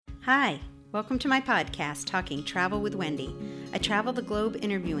Hi, welcome to my podcast, Talking Travel with Wendy. I travel the globe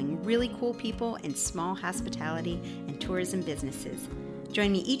interviewing really cool people in small hospitality and tourism businesses.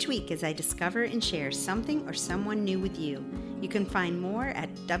 Join me each week as I discover and share something or someone new with you. You can find more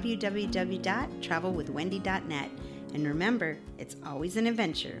at www.travelwithwendy.net. And remember, it's always an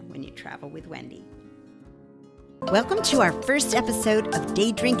adventure when you travel with Wendy. Welcome to our first episode of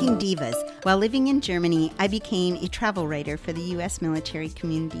Day Drinking Divas. While living in Germany, I became a travel writer for the U.S. military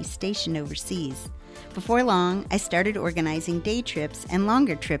community stationed overseas. Before long, I started organizing day trips and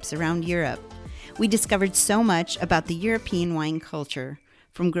longer trips around Europe. We discovered so much about the European wine culture.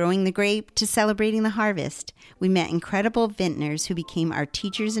 From growing the grape to celebrating the harvest, we met incredible vintners who became our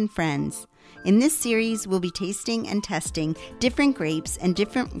teachers and friends. In this series, we'll be tasting and testing different grapes and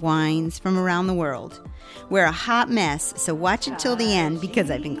different wines from around the world. We're a hot mess, so watch it till the end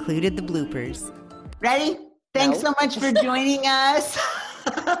because I've included the bloopers. Ready? Thanks so much for joining us.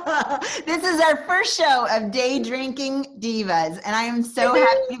 This is our first show of Day Drinking Divas, and I am so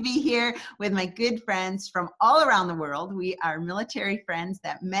happy to be here with my good friends from all around the world. We are military friends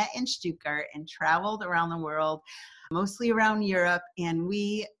that met in Stuttgart and traveled around the world, mostly around Europe, and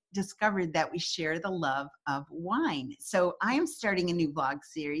we discovered that we share the love of wine. So I am starting a new blog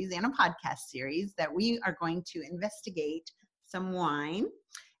series and a podcast series that we are going to investigate some wine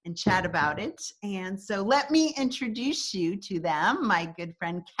and chat about it. And so let me introduce you to them. My good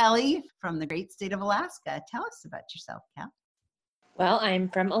friend Kelly from the great state of Alaska. Tell us about yourself, Kel. Well, I'm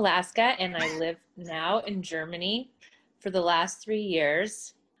from Alaska and I live now in Germany for the last 3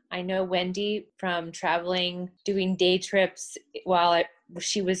 years. I know Wendy from traveling, doing day trips while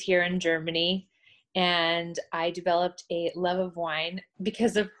she was here in Germany, and I developed a love of wine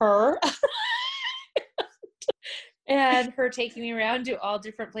because of her and her taking me around to all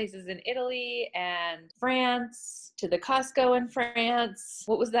different places in Italy and France, to the Costco in France.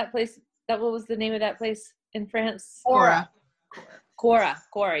 What was that place? What was the name of that place in France? Cora,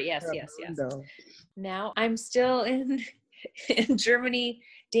 yes. Now I'm still in Germany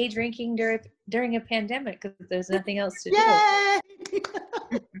day drinking during a pandemic because there's nothing else to do.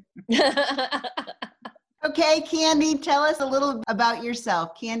 Okay, Candy, tell us a little about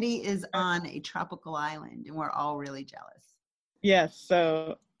yourself. Candy is on a tropical island and we're all really jealous. Yes,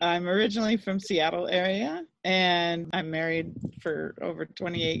 so I'm originally from Seattle area and I'm married for over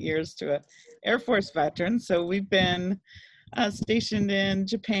 28 years to a Air Force veteran. So we've been stationed in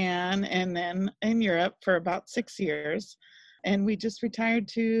Japan and then in Europe for about 6 years. And we just retired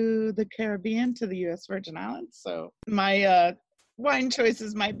to the Caribbean, to the U.S. Virgin Islands. So my wine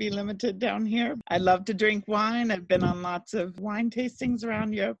choices might be limited down here. I love to drink wine. I've been on lots of wine tastings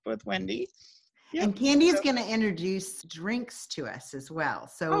around Europe with Wendy. Yep. And Candy is going to introduce drinks to us as well.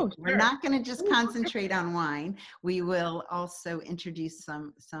 So We're not going to just concentrate on wine. We will also introduce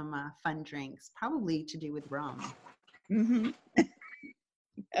some fun drinks, probably to do with rum. Mm-hmm.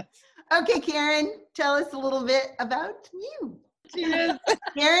 Yes. Okay, Karen, tell us a little bit about you. She is.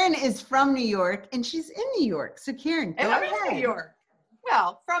 Karen is from New York, and she's in New York. So, Karen, go ahead. I'm in New York.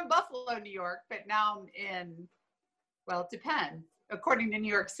 Well, from Buffalo, New York, but now I'm in, well, it depends. According to New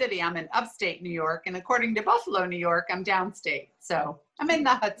York City, I'm in upstate New York, and according to Buffalo, New York, I'm downstate. So I'm in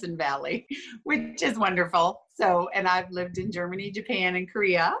the Hudson Valley, which is wonderful. So, and I've lived in Germany, Japan, and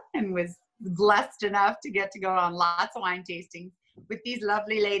Korea, and was blessed enough to get to go on lots of wine tastings with these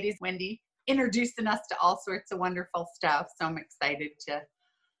lovely ladies, Wendy, introducing us to all sorts of wonderful stuff. So I'm excited to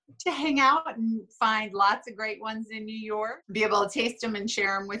hang out and find lots of great ones in New York, be able to taste them and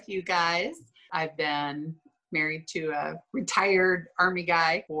share them with you guys. I've been married to a retired Army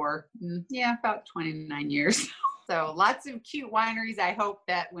guy for, about 29 years. So lots of cute wineries. I hope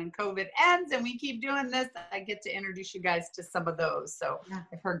that when COVID ends and we keep doing this, I get to introduce you guys to some of those. So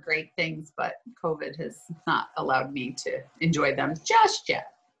I've heard great things, but COVID has not allowed me to enjoy them just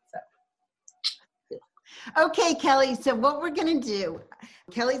yet. So. Okay, Kelly. So what we're going to do,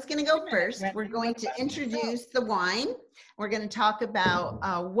 Kelly's going to go first. We're going to introduce the wine. We're going to talk about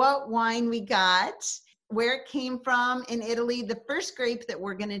what wine we got, where it came from in Italy. The first grape that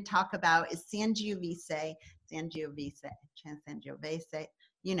we're going to talk about is Sangiovese,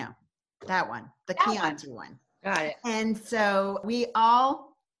 you know, that one, the Chianti one. Got it. And so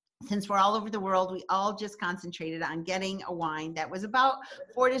since we're all over the world, we all just concentrated on getting a wine that was about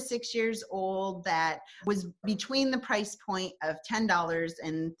 4 to 6 years old, that was between the price point of $10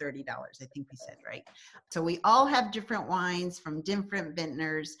 and $30, I think we said, right? So we all have different wines from different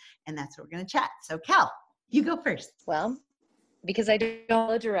vintners, and that's what we're going to chat. So Kel, you go first. Well, because I don't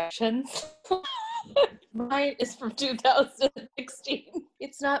know the directions. Mine is from 2016.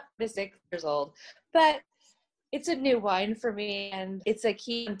 It's not 6 years old, but It's a new wine for me, and it's a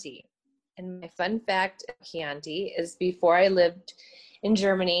Chianti. And my fun fact of Chianti is before I lived in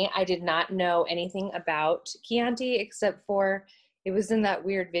Germany, I did not know anything about Chianti except for it was in that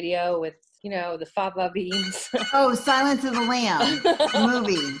weird video with, the fava beans. Oh, Silence of the Lamb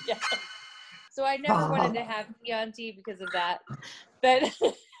movie. Yeah. So I never wanted to have Chianti because of that. But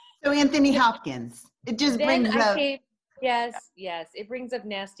So Anthony Hopkins. It just then brings up. Yes. It brings up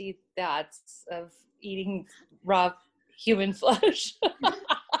nasty thoughts of eating raw human flesh.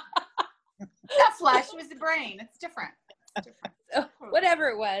 That flesh was the brain. It's different. So, whatever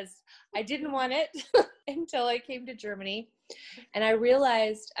it was, I didn't want it until I came to Germany. And I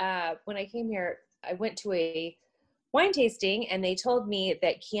realized when I came here, I went to a wine tasting and they told me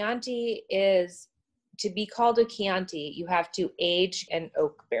that Chianti is, to be called a Chianti, you have to age in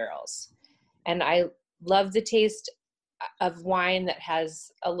oak barrels. And I love the taste of wine that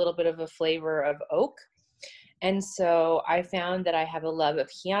has a little bit of a flavor of oak. And so I found that I have a love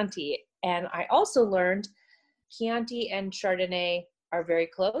of Chianti. And I also learned Chianti and Chardonnay are very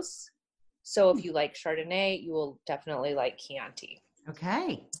close. So if you like Chardonnay, you will definitely like Chianti.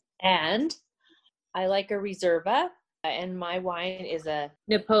 Okay. And I like a Reserva. And my wine is a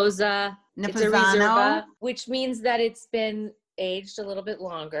Niposa. It's a Reserva, which means that it's been aged a little bit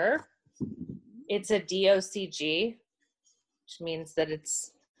longer. It's a DOCG, which means that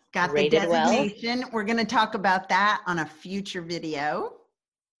it's got the designation. Well. We're going to talk about that on a future video.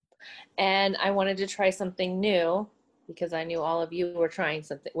 And I wanted to try something new because I knew all of you were trying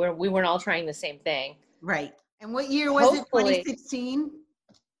something. We weren't all trying the same thing. Right. And what year was it? 2016?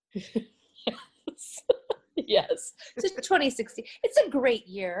 Yes. It's 2016. It's a great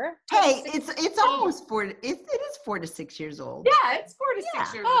year. Hey, it's almost it is 4 to 6 years old. Yeah, it's 4 to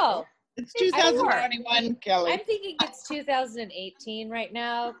 6 years old. It's 2021, Kelly. I'm thinking it's 2018 right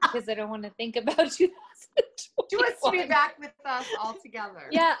now because I don't want to think about 2020. She wants to be back with us all together.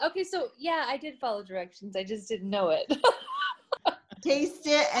 Yeah. Okay. So I did follow directions. I just didn't know it. Taste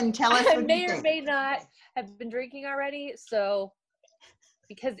it and tell us. I may or may not have been drinking already. So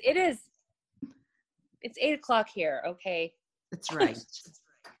because it's 8:00 here. Okay. That's right.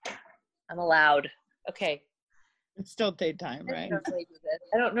 I'm allowed. Okay. It's still daytime, right?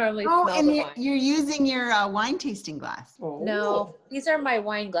 I don't normally smell and the wine. You're using your wine tasting glass. Oh. No, these are my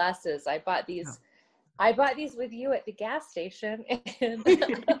wine glasses. I bought these. Oh. I bought these with you at the gas station in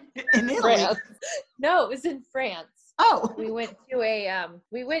Italy. France. No, it was in France. Oh, we went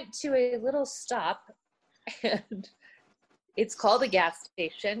to a little stop, and it's called a gas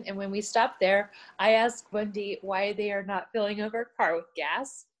station. And when we stopped there, I asked Wendy why they are not filling up our car with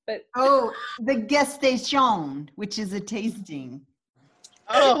gas. But the gas station, which is a tasting.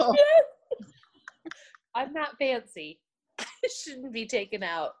 Oh, I'm not fancy. It shouldn't be taken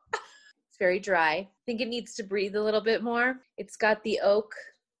out. Very dry. I think it needs to breathe a little bit more. It's got the oak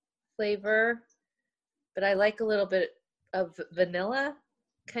flavor, but I like a little bit of vanilla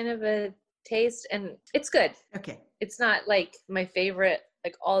kind of a taste, and it's good. Okay. It's not like my favorite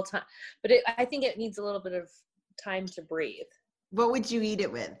like all time, but I think it needs a little bit of time to breathe. What would you eat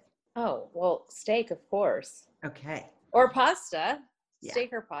it with? Oh, well, steak, of course. Okay. Or pasta. Yeah.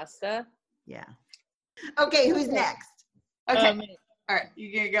 Steak or pasta. Yeah. Okay, who's next? Okay. All right,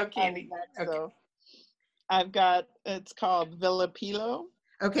 you're going to go, Candy. Okay. So I've got, it's called Villa Pilo.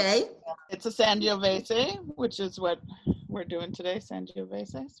 Okay. It's a Sangiovese, which is what we're doing today,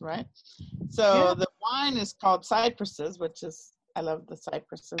 Sangioveses, right? So The wine is called Cypresses, which is, I love the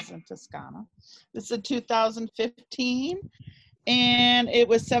cypresses in Toscana. This is a 2015, and it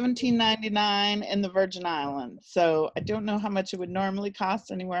was $17.99 in the Virgin Islands. So I don't know how much it would normally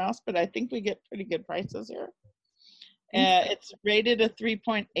cost anywhere else, but I think we get pretty good prices here. It's rated a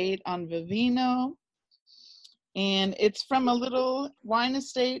 3.8 on Vivino, and it's from a little wine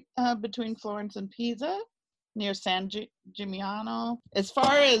estate between Florence and Pisa near San Gimignano. As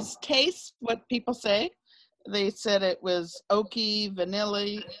far as taste, what people say, they said it was oaky,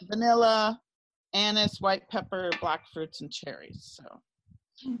 vanilla, anise, white pepper, black fruits, and cherries. So,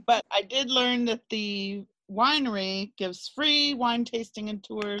 but I did learn that the winery gives free wine tasting and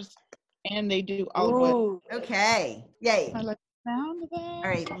tours, and they do olive. Okay. Yay. I like the sound of that. All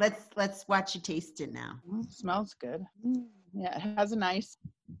right, let's watch you taste it now. It smells good. Yeah, it has a nice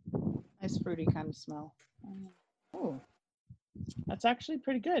fruity kind of smell. Oh, that's actually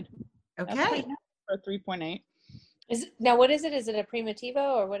pretty good. Okay. For 3.8. Now what is it? Is it a Primitivo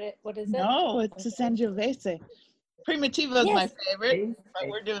or what is it? No, it's a Sangiovese. Primitivo is my favorite, but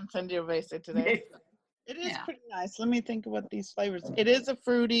we're doing Sangiovese today. It is pretty nice. Let me think of what these flavors. It is a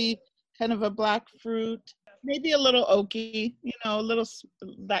fruity, kind of a black fruit, maybe a little oaky, a little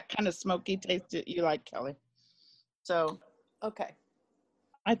that kind of smoky taste that you like, Kelly. So Okay.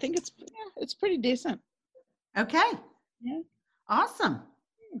 I think it's pretty decent. Okay. Yeah. Awesome.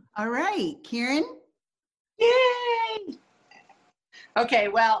 All right, Kieran. Yay! Okay,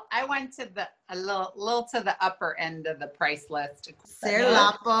 well, I went to a little to the upper end of the price list.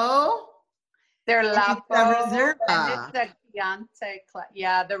 Serlapo. They're And Lapo, it's the Reserva. and it's the Chianti,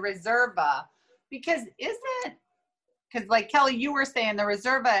 yeah, the Reserva. Because like Kelly, you were saying the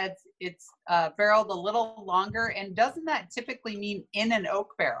Reserva, it's barreled a little longer, and doesn't that typically mean in an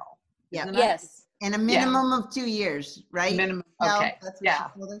oak barrel? Yeah. Isn't it? Yes. And a minimum of 2 years, right? Minimum. Cal? Okay. That's what Yeah.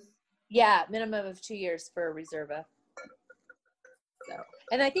 she told us. Yeah, minimum of 2 years for a Reserva. So.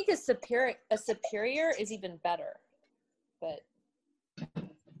 And I think a superior is even better. But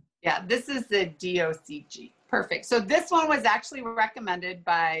Yeah, this is the DOCG. Perfect. So this one was actually recommended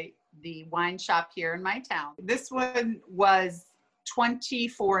by the wine shop here in my town. This one was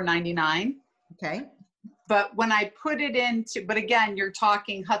 $24.99. Okay. But when I put it into, but again, you're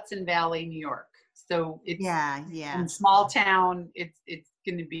talking Hudson Valley, New York. So it's Yeah. in small town, it's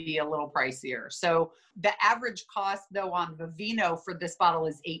going to be a little pricier. So the average cost though on Vivino for this bottle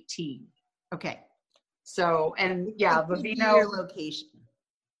is $18. Okay. So, and yeah, It could be Vivino. your location.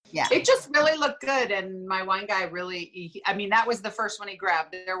 Yeah. It just really looked good. And my wine guy I mean, that was the first one he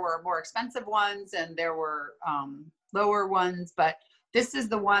grabbed. There were more expensive ones and there were lower ones, but this is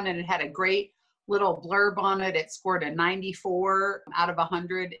the one, and it had a great little blurb on it. It scored a 94 out of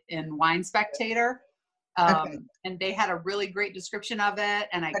 100 in Wine Spectator. Okay. And they had a really great description of it.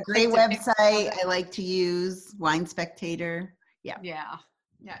 And A great website I like to use, Wine Spectator. Yeah. Yeah.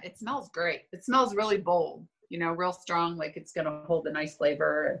 Yeah. It smells great. It smells really bold, real strong, like it's going to hold a nice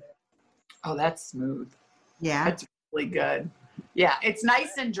flavor. Oh, that's smooth. Yeah. That's really good. Yeah. It's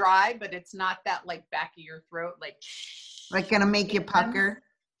nice and dry, but it's not that like back of your throat, like gonna make you pucker.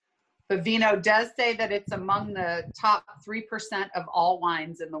 Vivino does say that it's among the top 3% of all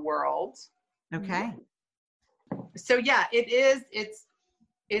wines in the world. Okay. So yeah, it's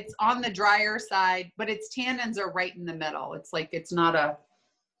on the drier side, but its tannins are right in the middle. It's like, it's not a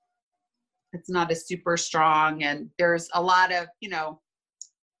super strong, and there's a lot of,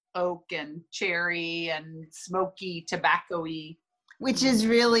 oak and cherry and smoky, tobacco-y. Which is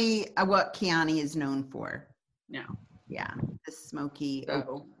really what Chianti is known for. Yeah. Yeah. The smoky.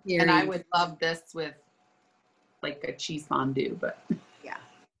 So, cherry. and I would love this with like a cheese fondue, but yeah,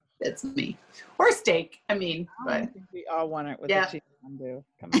 that's me. Or steak. I mean, I but think we all want it with Yeah. the cheese fondue.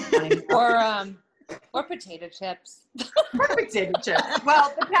 Come on. or potato chips. perfect potato chips.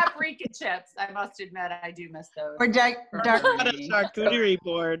 Well, the paprika chips, I must admit, I do miss those. or dark Got a charcuterie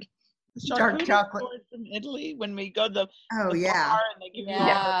board. Dark Charcuterie chocolate. board from Italy when we go to the Oh the yeah. bar and they give you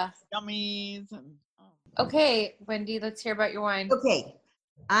Yeah. gummies and Okay, Wendy, let's hear about your wine. Okay.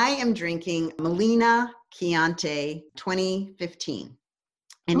 I am drinking Molina Chianti 2015.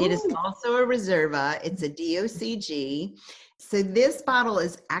 And it is Ooh. also a Reserva. It's a DOCG. So this bottle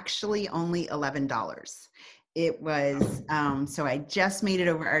is actually only $11. It was, so I just made it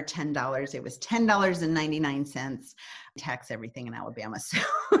over our $10. It was $10.99. Tax everything in Alabama. So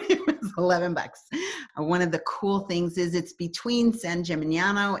it was $11. One of the cool things is it's between San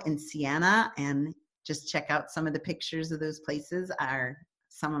Gimignano and Siena, and just check out some of the pictures of those places are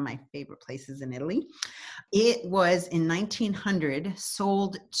some of my favorite places in Italy. It was in 1900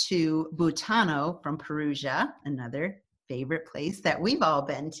 sold to Butano from Perugia, another favorite place that we've all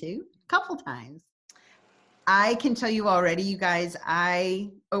been to a couple times. I can tell you already, you guys,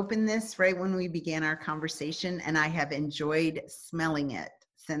 I opened this right when we began our conversation, and I have enjoyed smelling it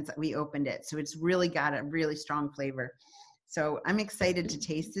since we opened it. So it's really got a really strong flavor. So I'm excited to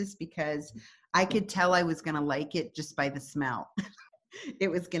taste this because I could tell I was going to like it just by the smell. It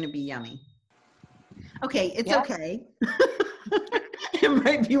was going to be yummy. Okay, it's okay. It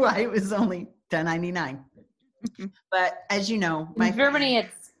might be why it was only $10.99. But as you know, In Germany,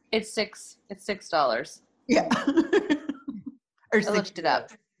 it's $6. Yeah. Or I looked it up.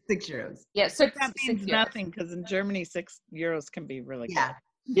 €6. Yeah, so that means nothing because in Germany €6 can be really good. Yeah.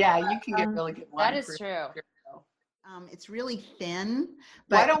 Yeah, you can get really good wine. That is true. It's really thin.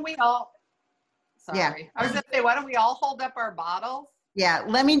 Why But don't we all, sorry. Yeah. I was going to say, why don't we all hold up our bottles? yeah,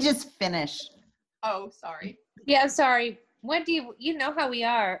 let me just finish. Oh, sorry. Yeah, I'm sorry. Wendy, you know how we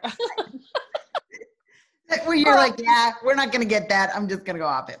are. Where you're like, yeah, we're not going to get that. I'm just going to go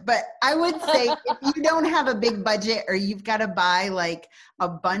off it. But I would say if you don't have a big budget or you've got to buy like a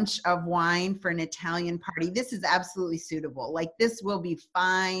bunch of wine for an Italian party, this is absolutely suitable. Like this will be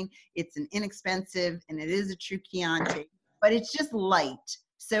fine. It's an inexpensive and it is a true Chianti, but it's just light.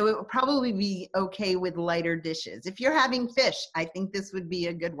 So it would probably be okay with lighter dishes. If you're having fish, I think this would be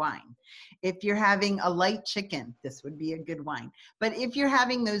a good wine. If you're having a light chicken, this would be a good wine. But if you're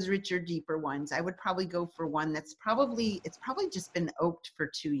having those richer, deeper ones, I would probably go for one it's probably just been oaked for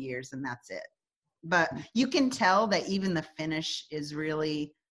 2 years and that's it. But you can tell that even the finish is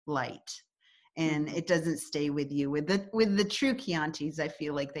really light and it doesn't stay with you. With the true Chiantis, I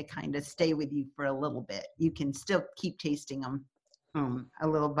feel like they kind of stay with you for a little bit. You can still keep tasting them a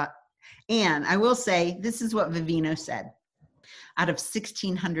little bit. And I will say, this is what Vivino said. Out of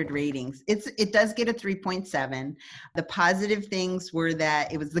 1,600 ratings, it does get a 3.7. The positive things were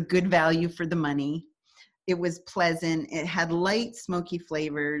that it was the good value for the money. It was pleasant. It had light, smoky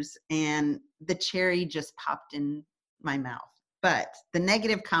flavors, and the cherry just popped in my mouth. But the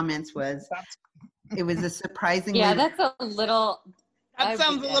negative comments was it was a surprisingly... Yeah, that's a little... That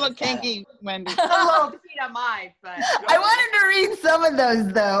sounds a little kinky, Wendy. A little TMI, but... I wanted to read some of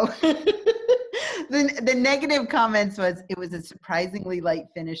those, though. The negative comments was it was a surprisingly light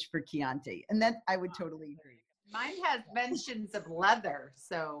finish for Chianti. And that I would totally agree. Mine has mentions of leather,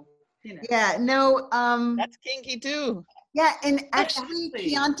 so, Yeah, no... That's kinky, too. Yeah, and actually Exactly.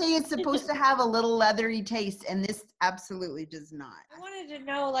 Chianti is supposed to have a little leathery taste, and this absolutely does not. I wanted to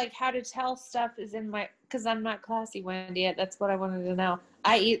know like how to tell stuff is in my, because I'm not classy, Wendy. That's what I wanted to know.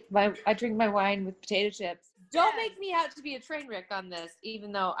 I drink my wine with potato chips. Don't make me out to be a train wreck on this,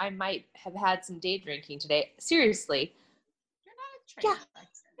 even though I might have had some day drinking today. Seriously, you're not a train wreck.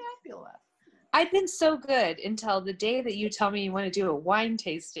 Yeah, I feel that. I've been so good until the day that you tell me you want to do a wine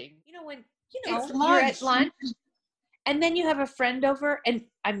tasting. When It's you're at lunch. lunch, and then you have a friend over, and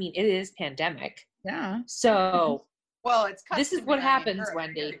I mean it is pandemic, Yeah. so. Well, it's This is what customary in happens, Europe.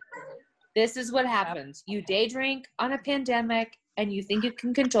 Wendy. This is what happens. You day drink on a pandemic and you think you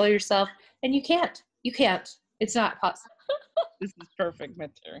can control yourself and you can't. You can't. It's not possible. This is perfect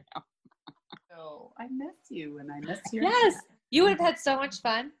material. So I miss you and I miss your... Yes. You would have had so much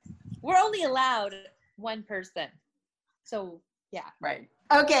fun. We're only allowed one person. So, yeah. Right.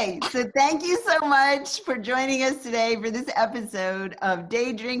 Okay, so thank you so much for joining us today for this episode of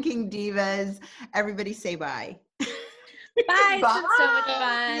Day Drinking Divas. Everybody say bye. Bye. It's been so much See you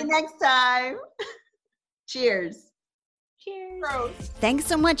fun. next time. Cheers. Cheers. Gross. Thanks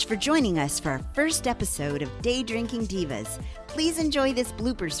so much for joining us for our first episode of Day Drinking Divas. Please enjoy this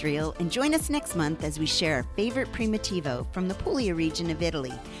bloopers reel and join us next month as we share our favorite Primitivo from the Puglia region of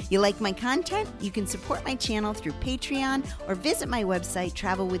Italy. You like my content? You can support my channel through Patreon or visit my website,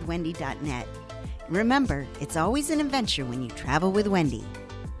 travelwithwendy.net. Remember, it's always an adventure when you travel with Wendy.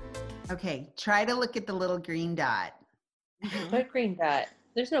 Okay, try to look at the little green dot. What green dot?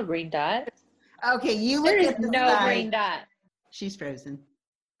 There's no green dot. Okay, you look There is at the no side. green dot. She's frozen.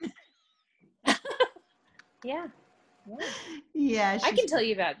 Yeah. Yeah, I can tell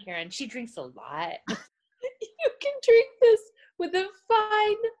you about Karen. She drinks a lot. You can drink this with a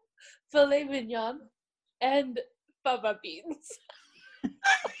fine filet mignon and fava beans.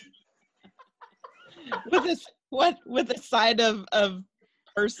 With a side of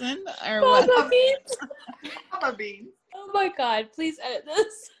person or what? Fava beans. Fava beans. Oh my God! Please edit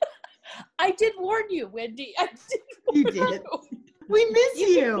this. I did warn you, Wendy. I did. You Warn did. We miss You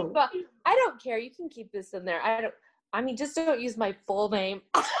can you. keep- I don't care. You can keep this in there. I mean, just don't use my full name.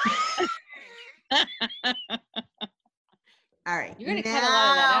 All right. You're gonna cut a lot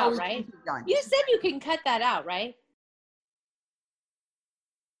of that out, we right? can keep going. You said you can cut that out, right?